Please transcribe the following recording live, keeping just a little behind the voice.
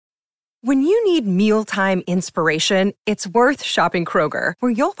When you need mealtime inspiration, it's worth shopping Kroger,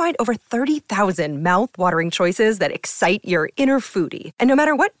 where you'll find over 30,000 mouth-watering choices that excite your inner foodie. And no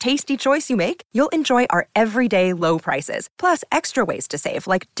matter what tasty choice you make, you'll enjoy our everyday low prices, plus extra ways to save,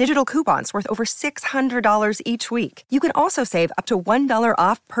 like digital coupons worth over $600 each week. You can also save up to $1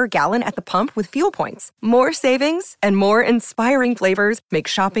 off per gallon at the pump with fuel points. More savings and more inspiring flavors make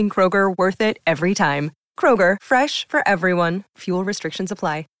shopping Kroger worth it every time. Kroger, fresh for everyone. Fuel restrictions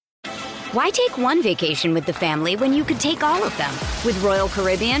apply. Why take one vacation with the family when you could take all of them? With Royal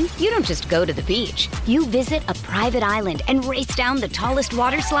Caribbean, you don't just go to the beach. You visit a private island and race down the tallest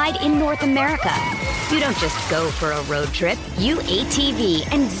water slide in North America. You don't just go for a road trip. You ATV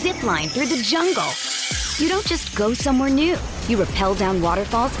and zip line through the jungle. You don't just go somewhere new. You rappel down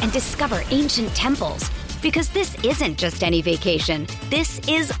waterfalls and discover ancient temples. Because this isn't just any vacation. This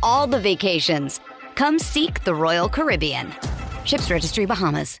is all the vacations. Come seek the Royal Caribbean. Ships Registry,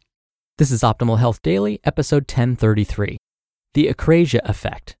 Bahamas. This is Optimal Health Daily, episode 1033, The Akrasia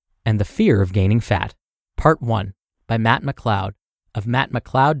Effect and the Fear of Gaining Fat, Part 1, by Matt McLeod of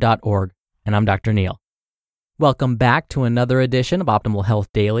mattmcleod.org, and I'm Dr. Neil. Welcome back to another edition of Optimal Health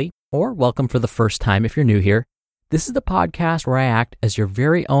Daily, or welcome for the first time if you're new here. This is the podcast where I act as your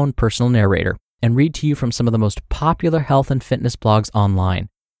very own personal narrator and read to you from some of the most popular health and fitness blogs online.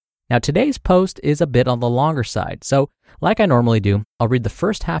 Now, today's post is a bit on the longer side, so like I normally do, I'll read the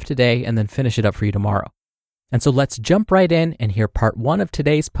first half today and then finish it up for you tomorrow. And so let's jump right in and hear part 1 of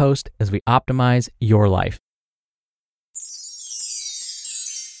today's post as we optimize your life.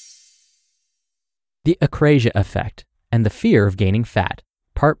 The Akrasia Effect and the Fear of Gaining Fat,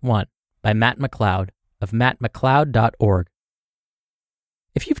 Part 1, by Matt McLeod of mattmcleod.org.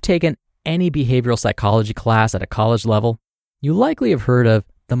 If you've taken any behavioral psychology class at a college level, you likely have heard of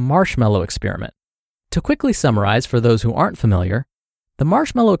the marshmallow experiment. To quickly summarize for those who aren't familiar, the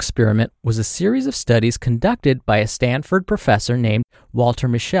marshmallow experiment was a series of studies conducted by a Stanford professor named Walter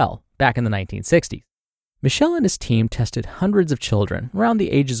Mischel back in the 1960s. Mischel and his team tested hundreds of children around the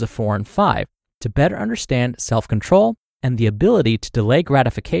ages of 4 and 5 to better understand self-control and the ability to delay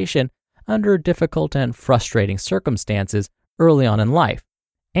gratification under difficult and frustrating circumstances early on in life,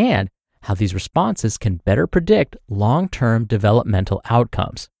 and how these responses can better predict long-term developmental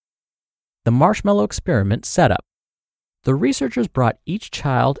outcomes. The marshmallow experiment setup. The researchers brought each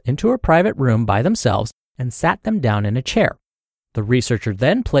child into a private room by themselves and sat them down in a chair. The researcher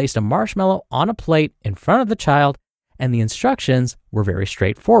then placed a marshmallow on a plate in front of the child, and the instructions were very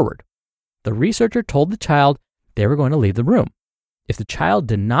straightforward. The researcher told the child they were going to leave the room. If the child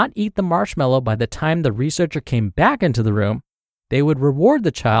did not eat the marshmallow by the time the researcher came back into the room, they would reward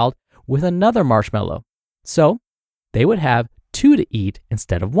the child with another marshmallow. So they would have 2 to eat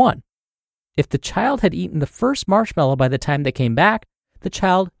instead of 1. If the child had eaten the first marshmallow by the time they came back, the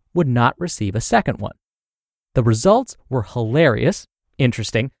child would not receive a second one. The results were hilarious,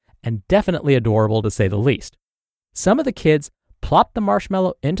 interesting, and definitely adorable to say the least. Some of the kids plopped the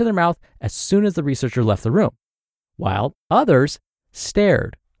marshmallow into their mouth as soon as the researcher left the room, while others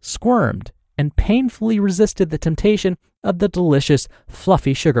stared, squirmed, and painfully resisted the temptation of the delicious,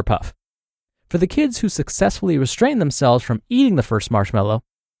 fluffy sugar puff. For the kids who successfully restrained themselves from eating the first marshmallow,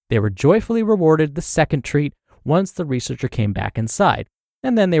 they were joyfully rewarded the second treat once the researcher came back inside,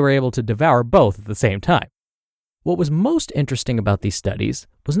 and then they were able to devour both at the same time. What was most interesting about these studies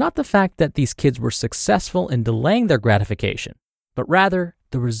was not the fact that these kids were successful in delaying their gratification, but rather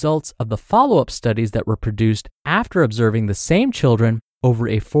the results of the follow-up studies that were produced after observing the same children over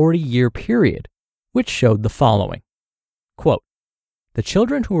a 40-year period, which showed the following. Quote, the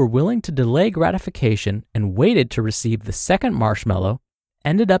children who were willing to delay gratification and waited to receive the second marshmallow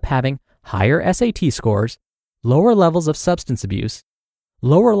ended up having higher SAT scores, lower levels of substance abuse,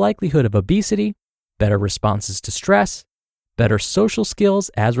 lower likelihood of obesity, better responses to stress, better social skills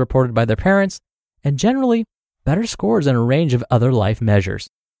as reported by their parents, and generally better scores in a range of other life measures.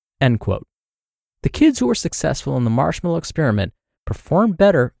 End quote. The kids who were successful in the marshmallow experiment performed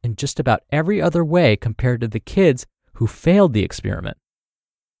better in just about every other way compared to the kids who failed the experiment.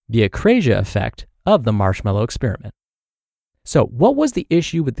 The Akrasia effect of the marshmallow experiment. So, what was the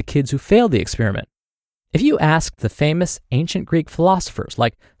issue with the kids who failed the experiment? If you asked the famous ancient Greek philosophers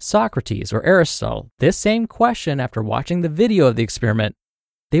like Socrates or Aristotle this same question after watching the video of the experiment,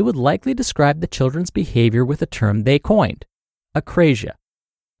 they would likely describe the children's behavior with a term they coined, akrasia.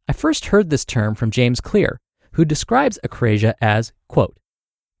 I first heard this term from James Clear, who describes akrasia as, quote,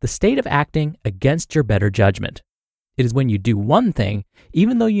 the state of acting against your better judgment. It is when you do one thing,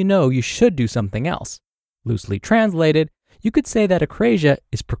 even though you know you should do something else. Loosely translated, you could say that akrasia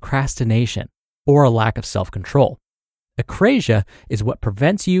is procrastination or a lack of self-control. Akrasia is what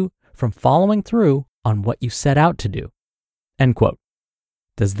prevents you from following through on what you set out to do." End quote.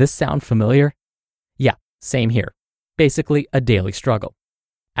 Does this sound familiar? Yeah, same here. Basically a daily struggle.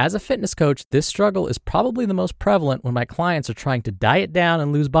 As a fitness coach, this struggle is probably the most prevalent when my clients are trying to diet down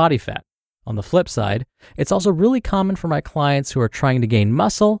and lose body fat. On the flip side, it's also really common for my clients who are trying to gain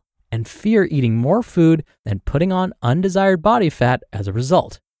muscle and fear eating more food than putting on undesired body fat as a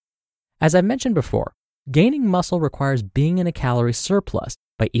result. As I mentioned before, gaining muscle requires being in a calorie surplus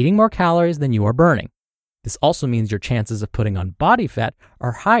by eating more calories than you are burning. This also means your chances of putting on body fat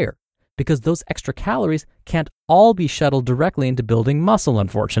are higher because those extra calories can't all be shuttled directly into building muscle,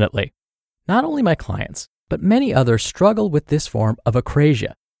 unfortunately. Not only my clients, but many others struggle with this form of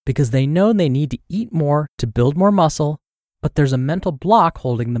akrasia because they know they need to eat more to build more muscle, but there's a mental block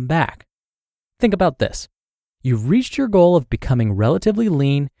holding them back. Think about this. You've reached your goal of becoming relatively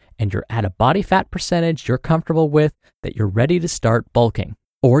lean and you're at a body fat percentage you're comfortable with that you're ready to start bulking.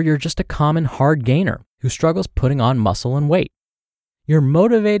 Or you're just a common hard gainer who struggles putting on muscle and weight. You're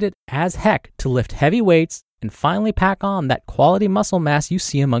motivated as heck to lift heavy weights and finally pack on that quality muscle mass you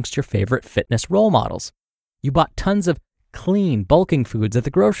see amongst your favorite fitness role models. You bought tons of clean, bulking foods at the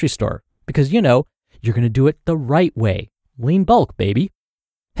grocery store because you know you're going to do it the right way. Lean bulk, baby.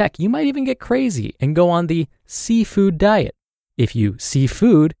 Heck, you might even get crazy and go on the seafood diet. If you see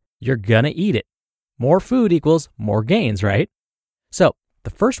food, you're going to eat it. More food equals more gains, right? So the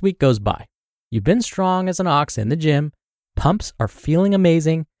first week goes by. You've been strong as an ox in the gym, pumps are feeling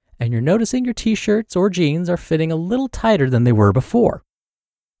amazing, and you're noticing your t-shirts or jeans are fitting a little tighter than they were before.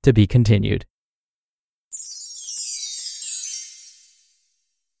 To be continued.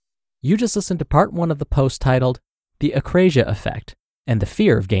 You just listened to part 1 of the post titled "The Akrasia Effect and the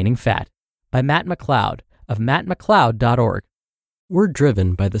Fear of Gaining Fat" by Matt McLeod of mattmcleod.org. We're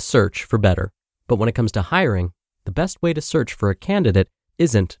driven by the search for better, but when it comes to hiring, the best way to search for a candidate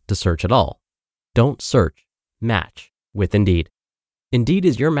isn't to search at all. Don't search, match with Indeed. Indeed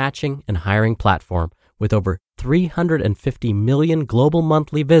is your matching and hiring platform with over 350 million global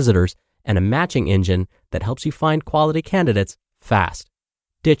monthly visitors and a matching engine that helps you find quality candidates fast.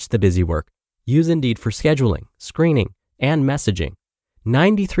 Ditch the busy work. Use Indeed for scheduling, screening, and messaging.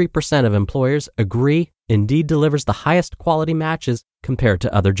 93% of employers agree Indeed delivers the highest quality matches compared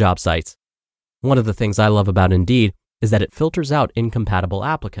to other job sites. One of the things I love about Indeed is that it filters out incompatible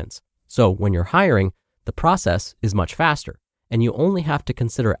applicants. So when you're hiring, the process is much faster, and you only have to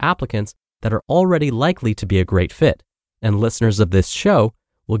consider applicants that are already likely to be a great fit. And listeners of this show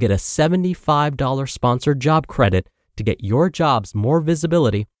will get a $75 sponsored job credit to get your jobs more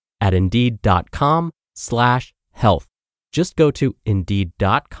visibility at Indeed.com/health. Just go to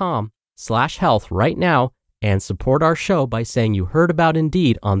Indeed.com/health right now and support our show by saying you heard about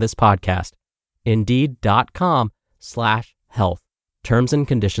Indeed on this podcast. Indeed.com/health. Terms and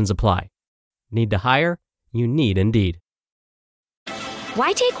conditions apply. Need to hire? You need Indeed.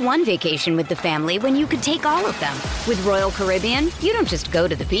 Why take one vacation with the family when you could take all of them? With Royal Caribbean, you don't just go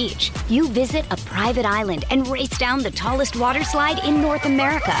to the beach. You visit a private island and race down the tallest water slide in North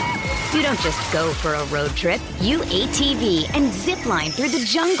America. You don't just go for a road trip. You ATV and zip line through the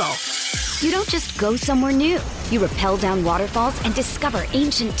jungle. You don't just go somewhere new. You rappel down waterfalls and discover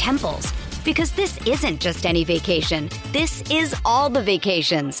ancient temples. Because this isn't just any vacation. This is all the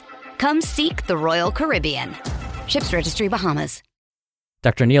vacations. Come seek the Royal Caribbean. Ships Registry, Bahamas.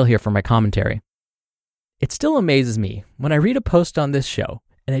 Dr. Neil here for my commentary. It still amazes me when I read a post on this show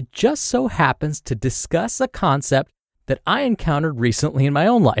and it just so happens to discuss a concept that I encountered recently in my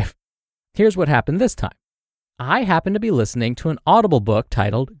own life. Here's what happened this time. I happened to be listening to an Audible book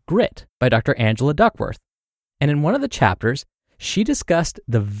titled Grit by Dr. Angela Duckworth. And in one of the chapters, she discussed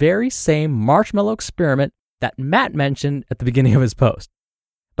the very same marshmallow experiment that Matt mentioned at the beginning of his post.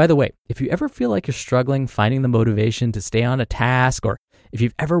 By the way, if you ever feel like you're struggling finding the motivation to stay on a task, or if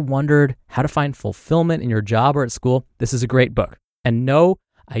you've ever wondered how to find fulfillment in your job or at school, this is a great book. And no,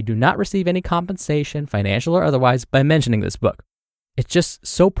 I do not receive any compensation, financial or otherwise, by mentioning this book. It's just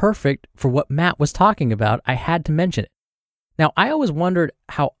so perfect for what Matt was talking about, I had to mention it. Now, I always wondered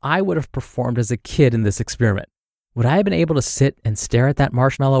how I would have performed as a kid in this experiment. Would I have been able to sit and stare at that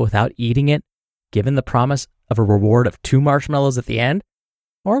marshmallow without eating it, given the promise of a reward of 2 marshmallows at the end?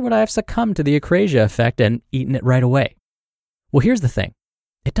 Or would I have succumbed to the Akrasia effect and eaten it right away? Well, here's the thing.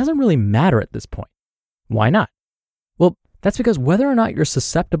 It doesn't really matter at this point. Why not? Well, that's because whether or not you're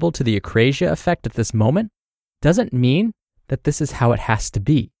susceptible to the Akrasia effect at this moment doesn't mean that this is how it has to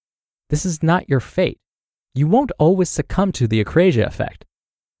be. This is not your fate. You won't always succumb to the Akrasia effect.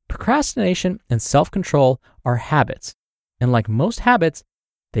 Procrastination and self-control are habits, and like most habits,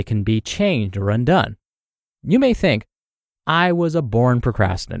 they can be changed or undone. You may think, I was a born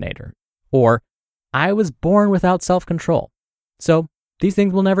procrastinator, or I was born without self-control. So these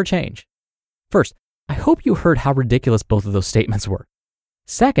things will never change. First, I hope you heard how ridiculous both of those statements were.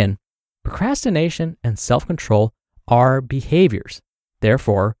 Second, procrastination and self-control are behaviors.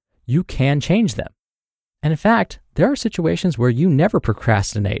 Therefore, you can change them. And in fact, there are situations where you never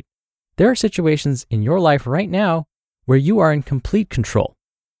procrastinate. There are situations in your life right now where you are in complete control.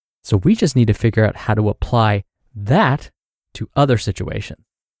 So we just need to figure out how to apply that to other situations.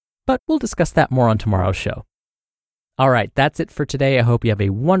 But we'll discuss that more on tomorrow's show. All right, that's it for today. I hope you have a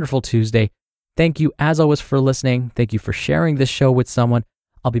wonderful Tuesday. Thank you, as always, for listening. Thank you for sharing this show with someone.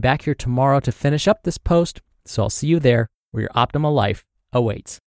 I'll be back here tomorrow to finish up this post, so I'll see you there where your optimal life awaits.